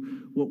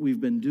continue what we've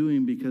been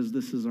doing because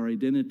this is our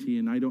identity,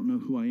 and I don't know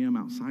who I am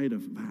outside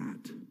of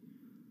that.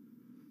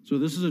 So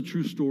this is a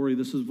true story.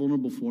 This is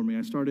vulnerable for me.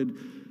 I started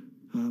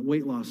a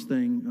weight loss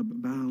thing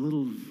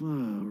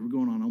we're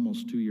going on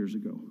almost 2 years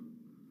ago.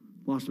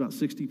 Lost about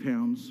 60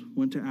 pounds,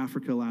 went to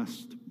Africa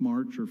last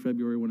March or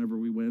February, whenever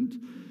we went.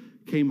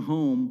 Came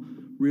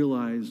home,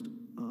 realized,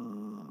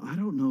 I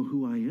don't know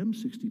who I am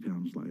 60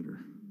 pounds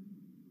lighter.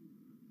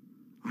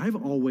 I've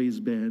always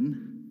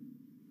been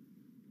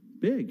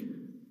big.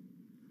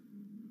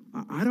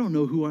 I don't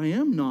know who I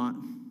am not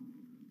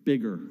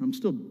bigger. I'm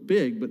still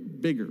big,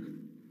 but bigger.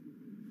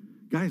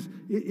 Guys,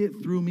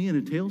 it threw me in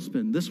a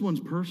tailspin. This one's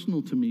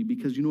personal to me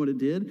because you know what it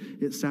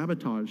did? It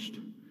sabotaged.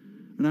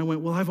 And I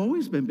went, well, I've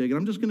always been big, and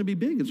I'm just going to be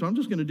big, and so I'm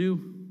just going to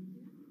do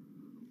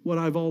what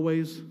I've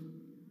always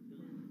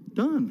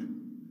done.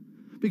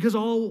 Because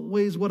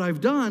always what I've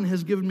done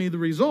has given me the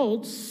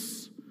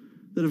results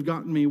that have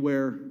gotten me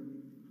where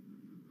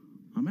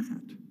I'm at.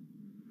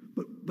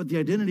 But the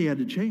identity had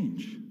to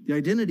change. The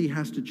identity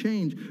has to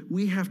change.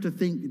 We have to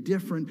think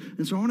different.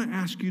 And so I want to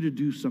ask you to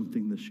do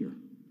something this year.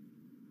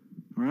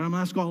 All right, I'm going to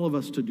ask all of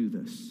us to do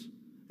this.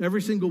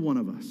 Every single one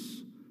of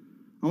us.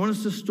 I want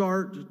us to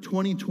start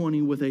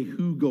 2020 with a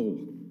who goal.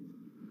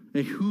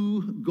 A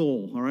who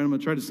goal. All right, I'm going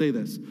to try to say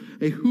this.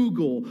 A who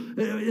goal.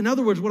 In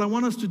other words, what I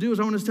want us to do is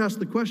I want us to ask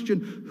the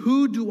question,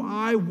 who do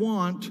I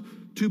want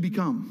to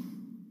become?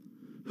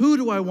 Who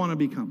do I want to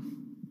become?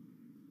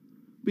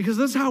 Because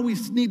that's how we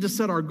need to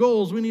set our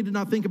goals. We need to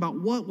not think about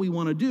what we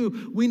want to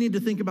do. We need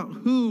to think about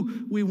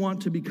who we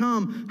want to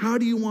become. How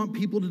do you want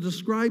people to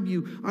describe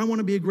you? I want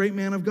to be a great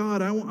man of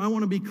God. I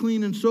want to be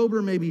clean and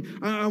sober maybe.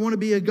 I want to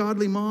be a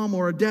godly mom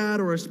or a dad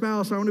or a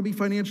spouse. I want to be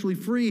financially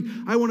free.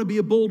 I want to be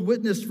a bold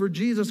witness for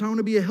Jesus. I want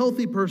to be a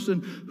healthy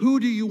person. Who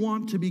do you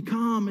want to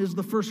become is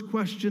the first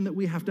question that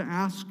we have to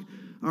ask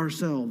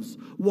ourselves.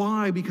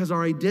 Why? Because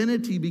our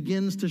identity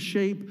begins to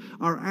shape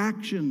our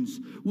actions.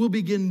 We'll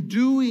begin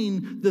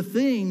doing the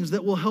things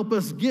that will help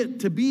us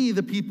get to be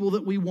the people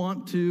that we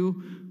want to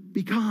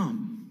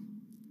become.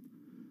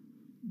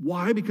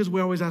 Why? Because we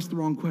always ask the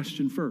wrong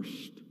question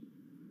first.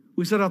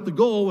 We set out the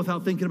goal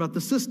without thinking about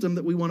the system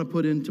that we want to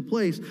put into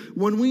place.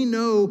 When we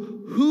know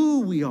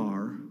who we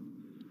are,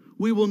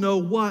 we will know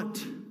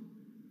what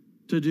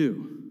to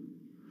do.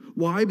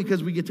 Why?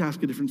 Because we get to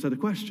ask a different set of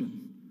questions.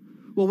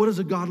 Well, what does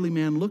a godly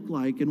man look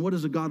like, and what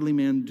does a godly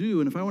man do?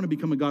 And if I want to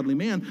become a godly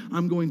man,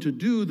 I'm going to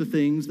do the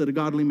things that a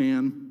godly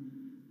man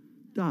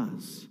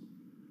does.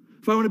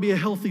 If I want to be a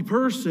healthy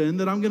person,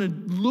 then I'm going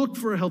to look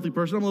for a healthy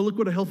person. I'm going to look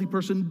what a healthy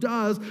person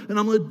does, and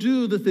I'm going to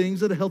do the things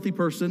that a healthy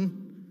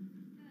person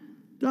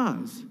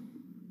does.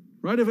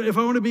 Right? If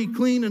I want to be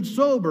clean and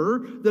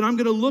sober, then I'm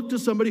going to look to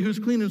somebody who's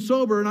clean and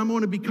sober, and I'm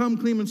going to become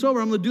clean and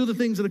sober. I'm going to do the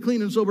things that a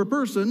clean and sober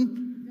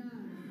person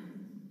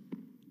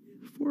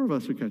does. 4 of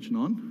us are catching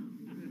on.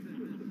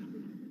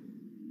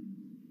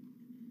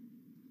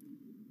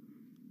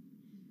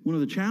 One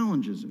of the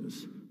challenges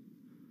is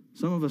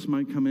some of us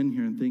might come in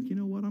here and think, you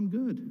know what, I'm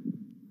good.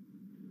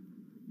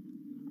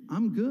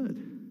 I'm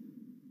good.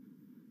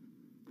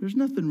 There's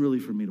nothing really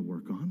for me to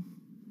work on.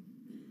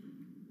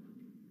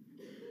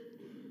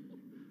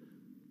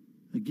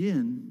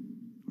 Again,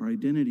 our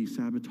identity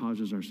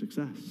sabotages our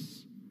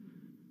success.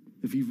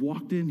 If you've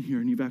walked in here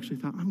and you've actually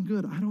thought, I'm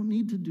good, I don't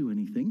need to do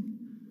anything.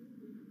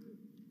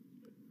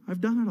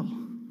 I've done it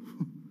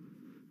all.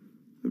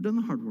 I've done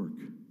the hard work.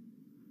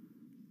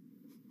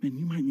 Man,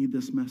 you might need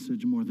this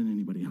message more than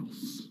anybody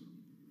else.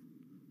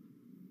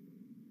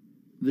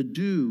 The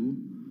do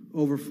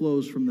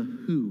overflows from the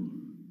who.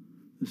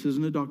 This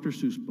isn't a Dr.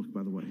 Seuss book,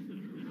 by the way.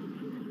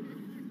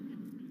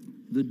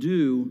 The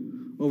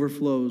do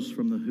overflows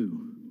from the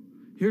who.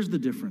 Here's the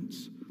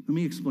difference. Let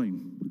me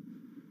explain.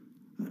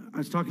 I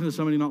was talking to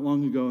somebody not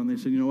long ago, and they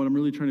said, you know what, I'm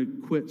really trying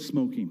to quit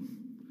smoking.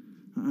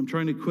 I'm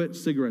trying to quit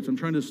cigarettes. I'm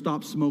trying to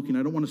stop smoking.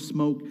 I don't want to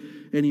smoke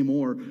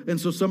anymore. And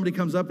so somebody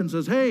comes up and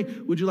says, hey,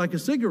 would you like a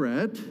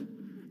cigarette?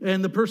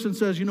 And the person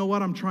says, you know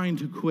what? I'm trying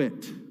to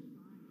quit.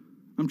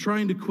 I'm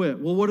trying to quit.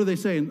 Well, what are they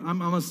saying?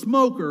 I'm a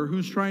smoker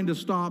who's trying to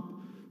stop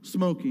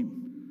smoking.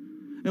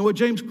 And what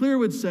James Clear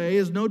would say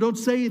is, no, don't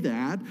say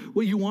that.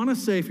 What you want to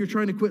say if you're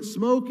trying to quit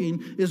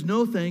smoking is,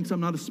 no thanks,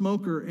 I'm not a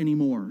smoker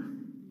anymore.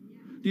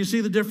 Do you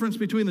see the difference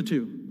between the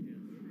two?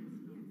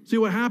 See,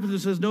 what happens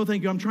is it says, no,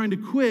 thank you, I'm trying to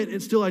quit.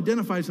 It still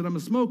identifies that I'm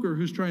a smoker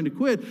who's trying to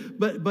quit.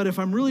 But if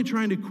I'm really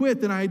trying to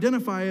quit, then I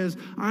identify as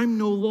I'm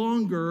no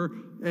longer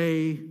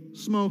a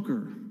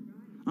smoker.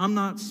 I'm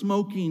not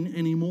smoking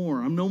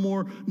anymore. I'm no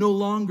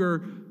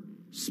longer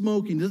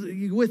smoking.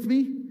 You with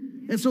me?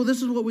 And so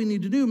this is what we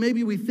need to do.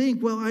 Maybe we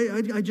think, well,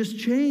 I just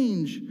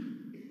change.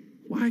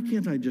 Why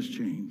can't I just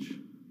change?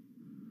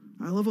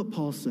 I love what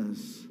Paul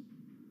says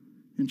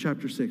in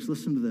chapter 6.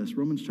 Listen to this,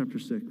 Romans chapter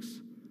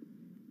 6.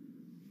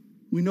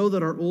 We know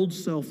that our old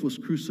self was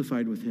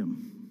crucified with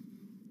him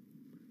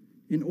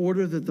in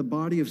order that the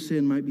body of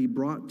sin might be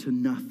brought to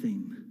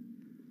nothing,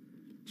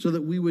 so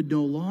that we would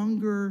no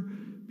longer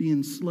be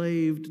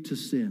enslaved to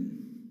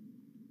sin.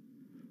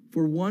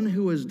 For one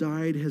who has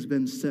died has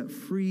been set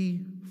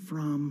free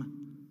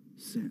from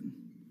sin.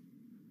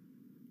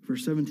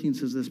 Verse 17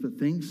 says this, but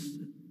thanks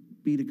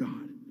be to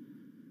God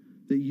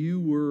that you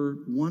were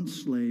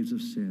once slaves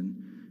of sin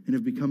and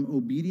have become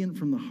obedient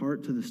from the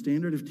heart to the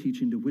standard of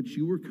teaching to which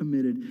you were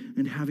committed,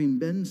 and having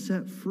been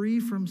set free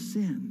from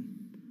sin,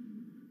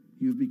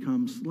 you've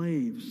become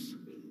slaves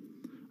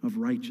of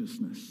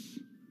righteousness.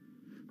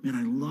 Man,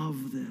 I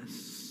love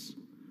this.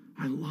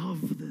 I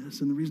love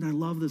this. And the reason I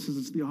love this is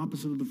it's the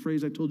opposite of the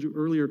phrase I told you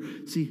earlier.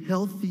 See,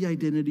 healthy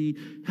identity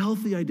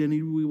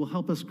will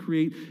help us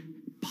create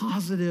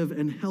positive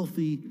and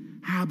healthy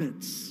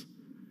habits.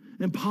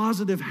 And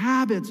positive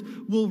habits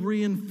will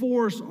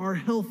reinforce our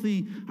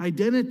healthy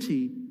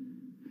identity.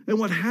 And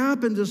what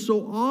happens is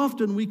so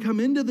often we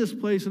come into this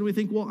place and we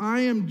think, well,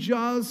 I am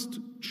just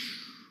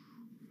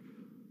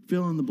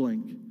fill in the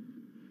blank.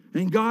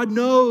 And God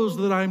knows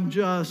that I'm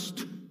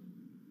just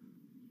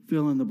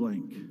fill in the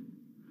blank.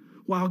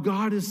 While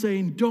God is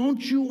saying,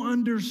 don't you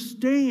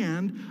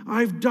understand?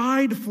 I've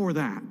died for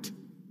that.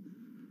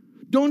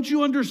 Don't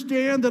you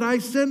understand that I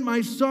sent my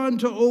son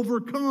to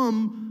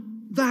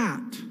overcome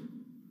that?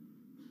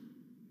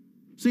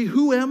 See,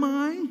 who am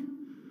I?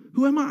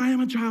 Who am I? I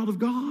am a child of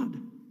God.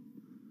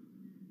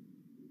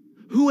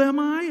 Who am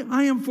I?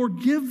 I am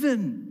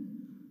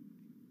forgiven.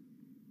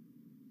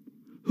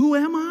 Who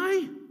am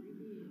I?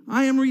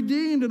 I am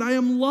redeemed and I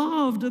am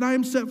loved and I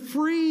am set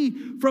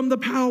free from the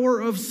power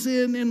of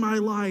sin in my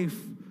life.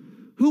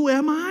 Who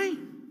am I?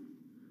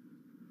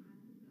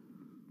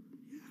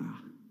 Yeah.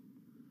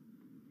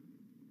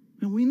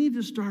 And we need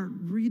to start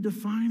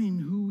redefining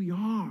who we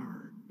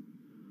are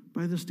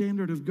by the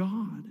standard of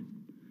God.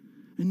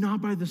 And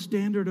not by the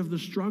standard of the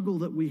struggle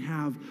that we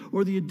have,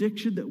 or the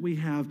addiction that we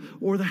have,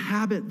 or the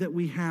habit that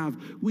we have.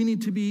 We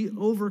need to be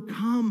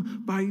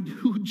overcome by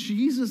who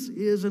Jesus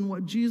is and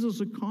what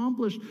Jesus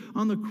accomplished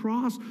on the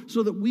cross,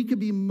 so that we could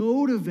be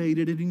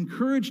motivated and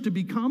encouraged to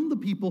become the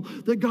people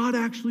that God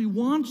actually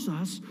wants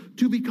us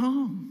to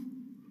become.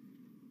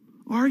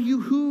 Are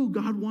you who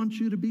God wants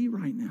you to be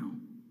right now?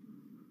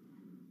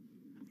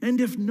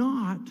 And if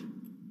not,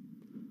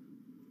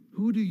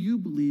 who do you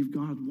believe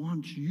God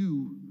wants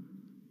you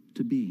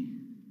to be?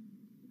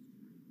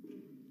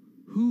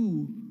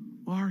 Who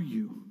are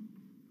you?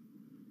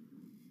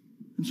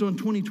 And so in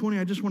 2020,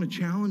 I just want to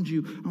challenge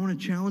you. I want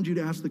to challenge you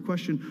to ask the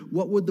question,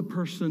 what would the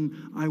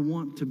person I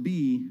want to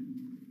be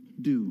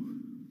do?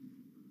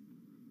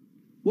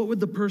 What would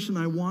the person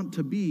I want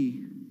to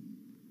be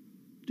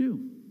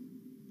do?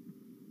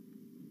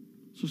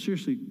 So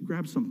seriously,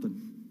 grab something.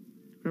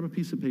 Grab a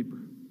piece of paper.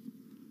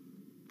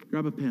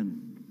 Grab a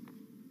pen.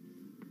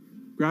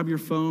 Grab your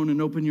phone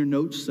and open your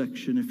notes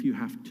section if you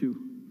have to.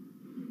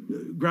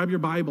 Grab your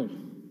Bible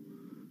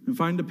and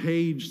find a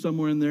page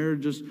somewhere in there.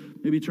 Just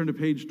maybe turn to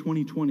page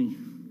 2020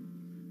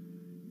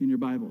 in your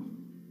Bible.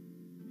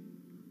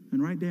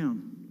 And write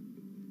down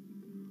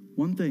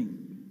one thing.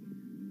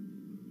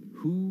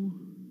 Who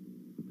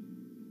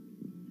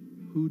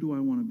do I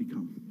want to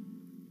become?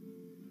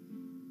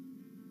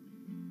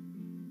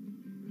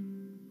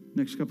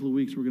 Next couple of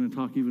weeks, we're going to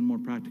talk even more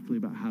practically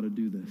about how to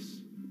do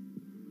this.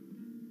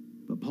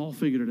 But Paul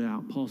figured it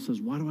out. Paul says,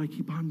 why do I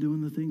keep on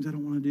doing the things I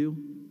don't want to do?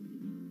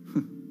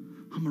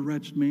 I'm a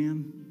wretched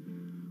man,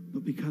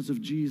 but because of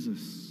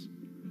Jesus,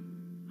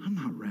 I'm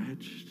not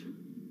wretched.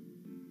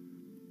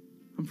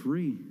 I'm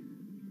free.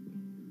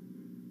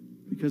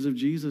 Because of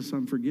Jesus,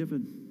 I'm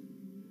forgiven.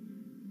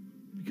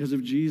 Because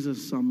of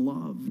Jesus, I'm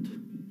loved.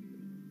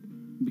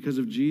 Because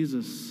of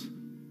Jesus,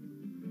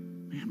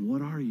 man,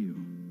 what are you?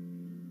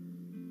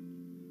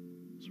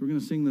 So we're going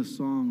to sing this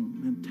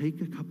song, and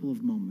take a couple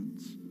of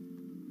moments.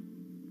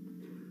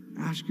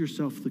 Ask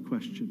yourself the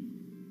question,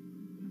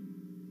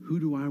 who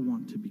do I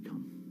want to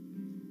become?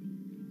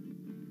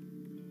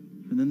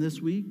 And then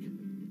this week,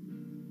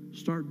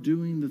 start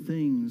doing the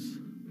things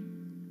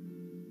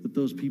that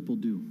those people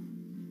do.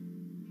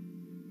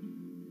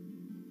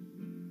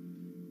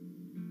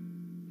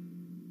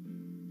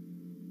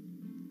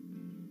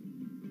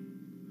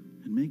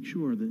 And make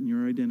sure that in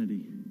your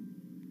identity,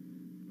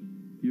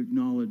 you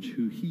acknowledge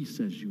who He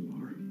says you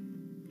are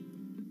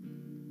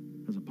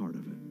as a part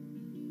of it.